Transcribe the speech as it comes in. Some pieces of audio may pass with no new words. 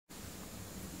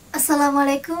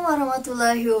Assalamualaikum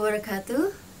warahmatullahi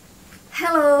wabarakatuh.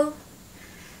 Hello,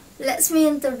 let me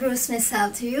introduce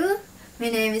myself to you.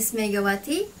 My name is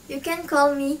Megawati. You can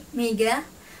call me Mega.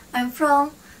 I'm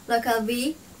from Local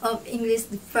B of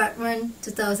English Department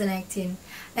 2018.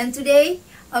 And today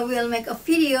I will make a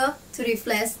video to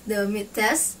reflect the mid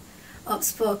test of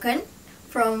spoken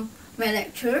from my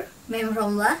lecture, Ma'am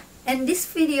Romlah. And this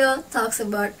video talks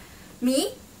about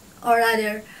me, or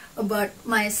rather about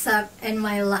myself and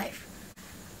my life.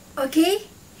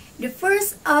 Okay, the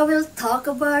first I will talk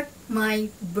about my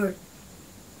birth.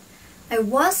 I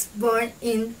was born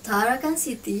in Tarakan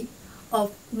City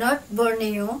of North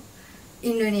Borneo,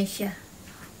 Indonesia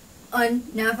on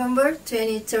November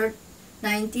 23rd,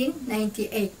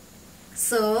 1998.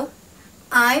 So,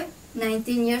 I'm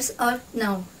 19 years old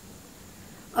now.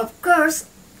 Of course,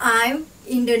 I'm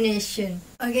Indonesian.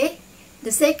 Okay,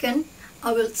 the second,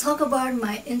 I will talk about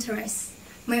my interests.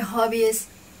 My hobby is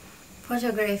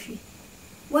photography.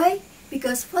 Why?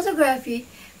 Because photography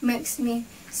makes me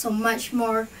so much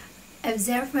more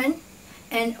observant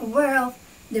and aware of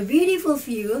the beautiful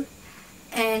view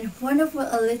and wonderful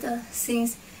little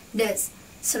things that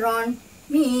surround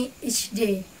me each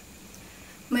day.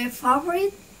 My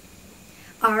favorite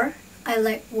are, I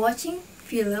like watching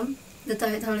film. The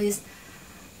title is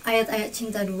Ayat-Ayat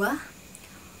Cinta 2.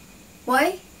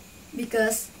 Why?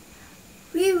 Because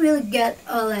we will get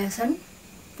a lesson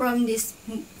from this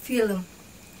film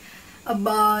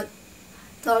about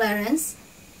tolerance,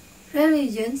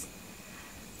 religion,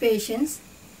 patience,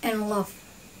 and love.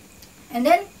 And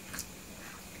then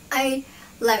I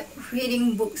like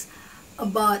reading books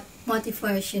about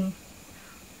motivation.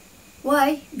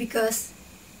 Why? Because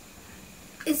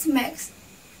it makes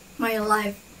my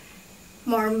life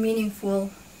more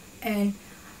meaningful, and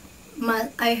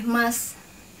I must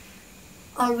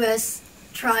always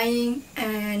trying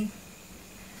and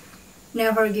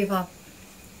never give up.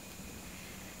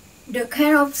 The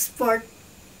kind of sport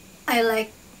I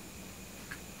like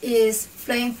is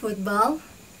playing football.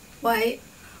 Why?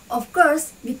 Of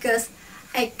course, because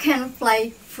I can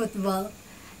play football,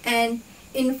 and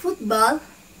in football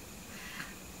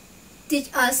teach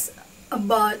us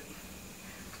about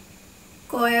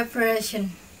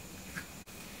cooperation.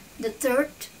 The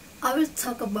third, I will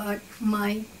talk about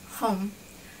my home.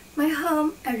 My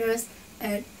home address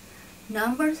at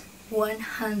number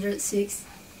 106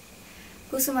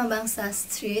 Kusuma Bangsa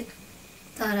Street,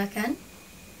 Tarakan.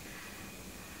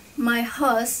 My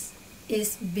house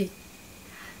is big,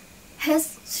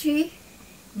 has 3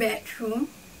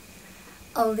 bedrooms,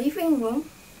 a living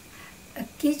room, a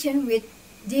kitchen with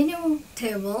dining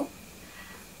table,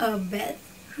 a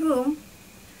bedroom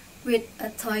with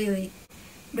a toilet.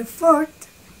 The fourth,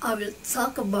 I will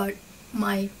talk about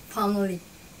my family.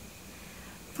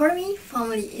 For me,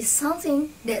 family is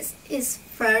something that is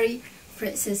very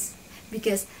precious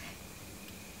because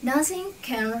nothing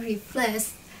can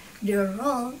replace the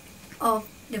role of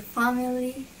the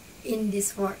family in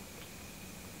this world.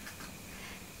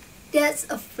 That's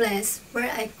a place where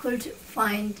I could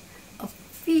find a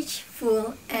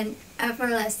peaceful and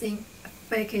everlasting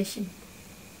vacation.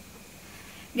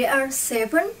 There are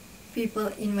 7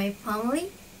 people in my family: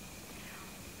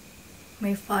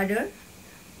 my father,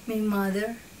 my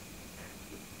mother,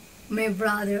 my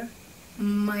brother,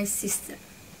 my sister.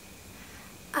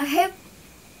 I have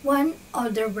 1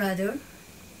 older brother,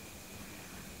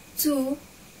 2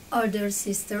 older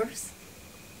sisters,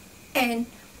 and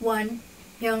 1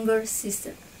 younger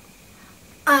sister.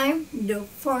 I'm the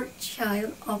 4th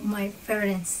child of my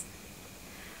parents.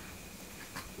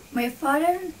 My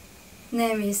father's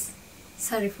name is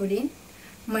Sarifuddin.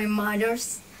 My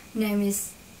mother's name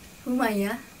is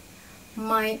Humaya.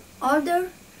 My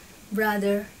older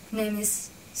brother name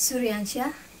is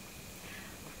Suryansha.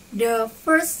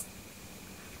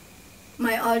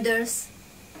 My older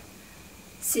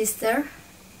sister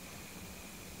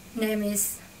name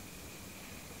is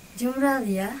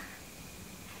Jumralia,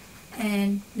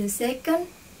 and the second,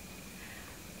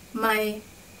 my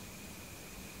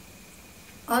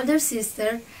older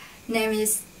sister name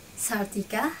is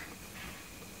Sartika,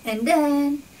 and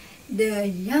then the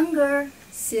younger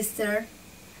sister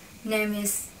name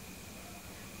is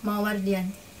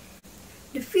Mawardianti.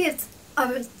 The fifth, I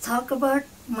will talk about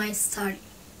my study.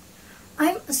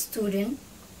 I'm a student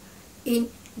in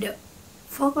the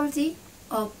Faculty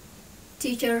of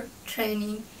Teacher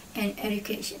Training and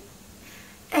Education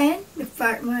and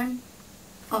Department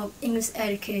of English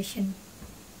Education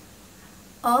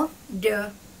of the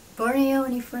Borneo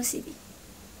University.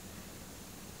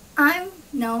 I'm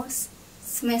now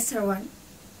semester 1.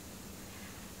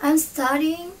 I'm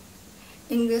studying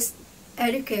English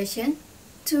education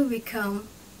to become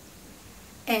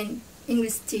an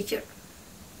English teacher.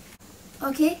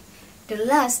 Okay, the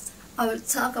last I will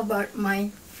talk about my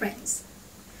friends.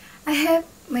 I have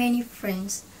many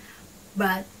friends,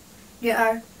 but there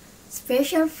are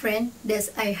special friends that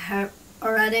I have,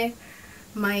 or rather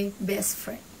my best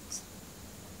friends.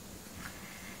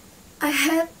 I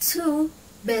have two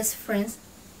best friends.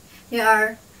 They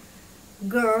are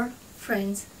girl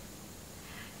friends.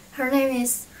 Her name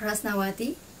is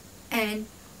Rasnawati, and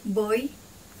boy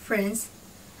friends,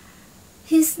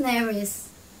 his name is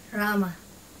Rama.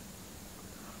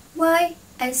 Why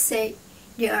I say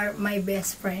they are my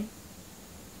best friend?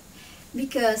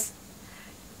 Because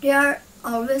they are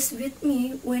always with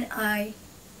me when I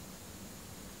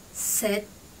sad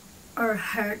or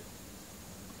hurt.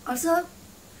 Also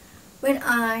when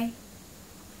I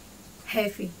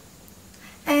happy.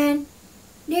 And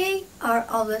they are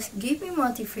always give me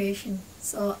motivation.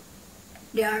 So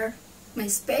they are my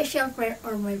special friend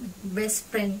or my best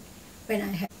friend when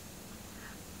I have.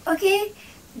 Okay,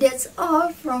 that's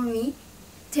all from me.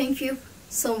 Thank you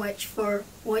so much for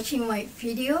watching my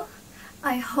video.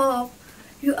 I hope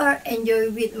you are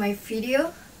enjoying with my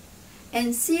video,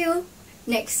 and see you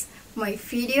next my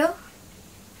video.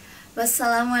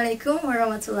 Wassalamualaikum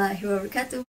warahmatullahi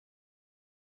wabarakatuh.